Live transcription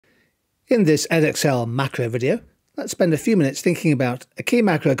In this Edexcel macro video, let's spend a few minutes thinking about a key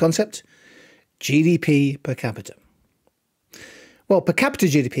macro concept, GDP per capita. Well, per capita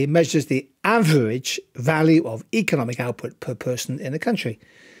GDP measures the average value of economic output per person in a country.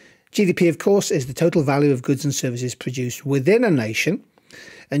 GDP, of course, is the total value of goods and services produced within a nation,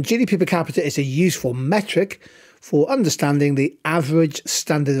 and GDP per capita is a useful metric for understanding the average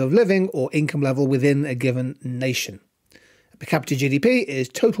standard of living or income level within a given nation. Per capita GDP is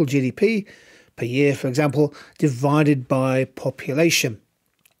total GDP per year, for example, divided by population.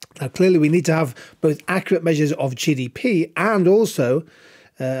 Now, clearly, we need to have both accurate measures of GDP and also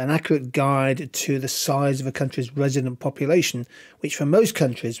an accurate guide to the size of a country's resident population, which for most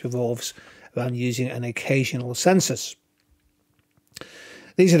countries revolves around using an occasional census.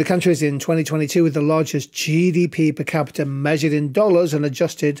 These are the countries in 2022 with the largest GDP per capita measured in dollars and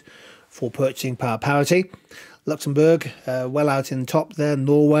adjusted for purchasing power parity. Luxembourg, well out in top there.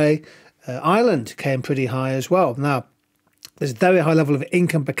 Norway, Ireland came pretty high as well. Now, this very high level of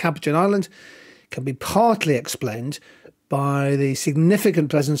income per capita in Ireland can be partly explained by the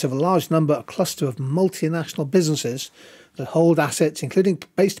significant presence of a large number, a cluster of multinational businesses that hold assets, including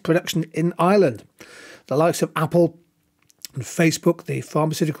based production in Ireland. The likes of Apple and Facebook, the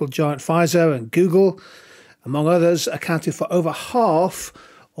pharmaceutical giant Pfizer and Google, among others, accounted for over half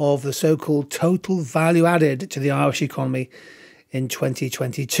of the so-called total value added to the Irish economy in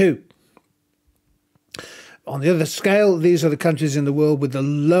 2022. On the other scale, these are the countries in the world with the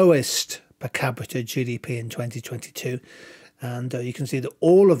lowest per capita GDP in 2022. And you can see that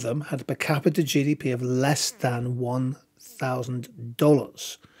all of them had a per capita GDP of less than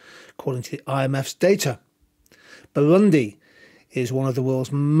 $1,000, according to the IMF's data. Burundi is one of the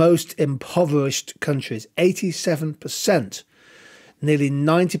world's most impoverished countries, 87%. Nearly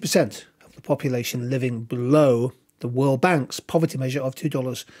 90% of the population living below the World Bank's poverty measure of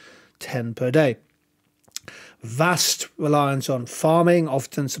 $2.10 per day. Vast reliance on farming,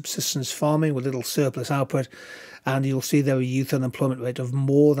 often subsistence farming with little surplus output, and you'll see there a youth unemployment rate of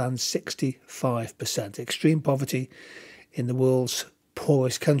more than 65%. Extreme poverty in the world's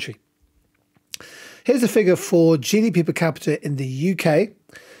poorest country. Here's a figure for GDP per capita in the UK,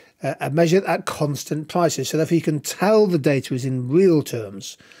 measured at constant prices. So therefore you can tell the data is in real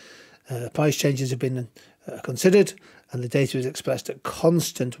terms. Price changes have been considered and the data is expressed at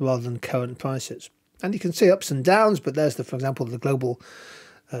constant rather than current prices. And you can see ups and downs, but there's, for example, the global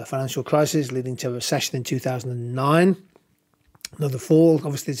financial crisis leading to a recession in 2009. Another fall,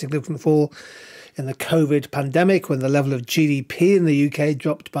 obviously a significant fall in the COVID pandemic when the level of GDP in the UK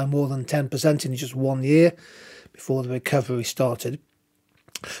dropped by more than 10% in just 1 year before the recovery started.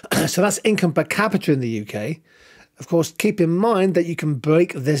 So that's income per capita in the UK. Of course, keep in mind that you can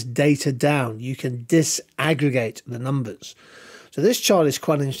break this data down. You can disaggregate the numbers. So this chart is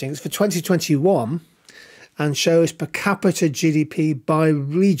quite interesting. It's for 2021 and shows per capita GDP by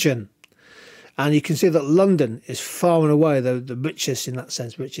region. And you can see that London is far and away the richest, in that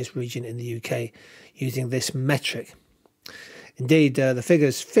sense, richest region in the UK using this metric. Indeed, the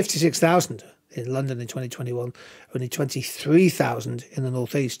figures 56,000 in London in 2021, only 23,000 in the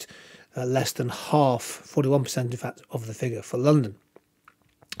northeast, less than half, 41% in fact, of the figure for London.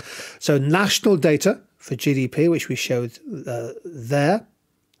 So national data for GDP, which we showed there,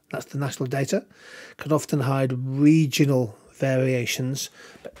 that's the national data, can often hide regional variations,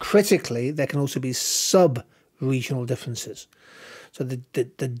 but critically there can also be sub-regional differences. So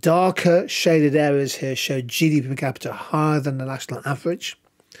the darker shaded areas here show GDP per capita higher than the national average.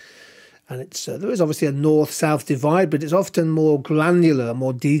 And there is obviously a north-south divide, but it's often more granular,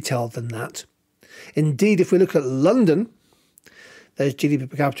 more detailed than that. Indeed, if we look at London, there's GDP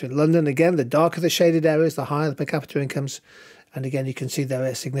per capita in London. Again, the darker the shaded areas, the higher the per capita incomes. And again, you can see there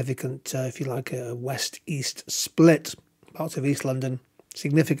is significant, if you like, a west-east split. Parts of East London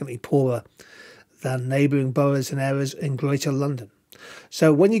significantly poorer than neighbouring boroughs and areas in Greater London.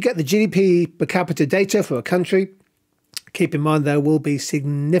 So when you get the GDP per capita data for a country, keep in mind there will be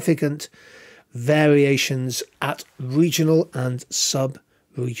significant variations at regional and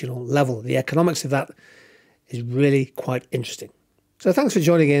sub-regional level. The economics of that is really quite interesting. So thanks for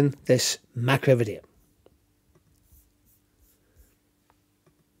joining in this macro video.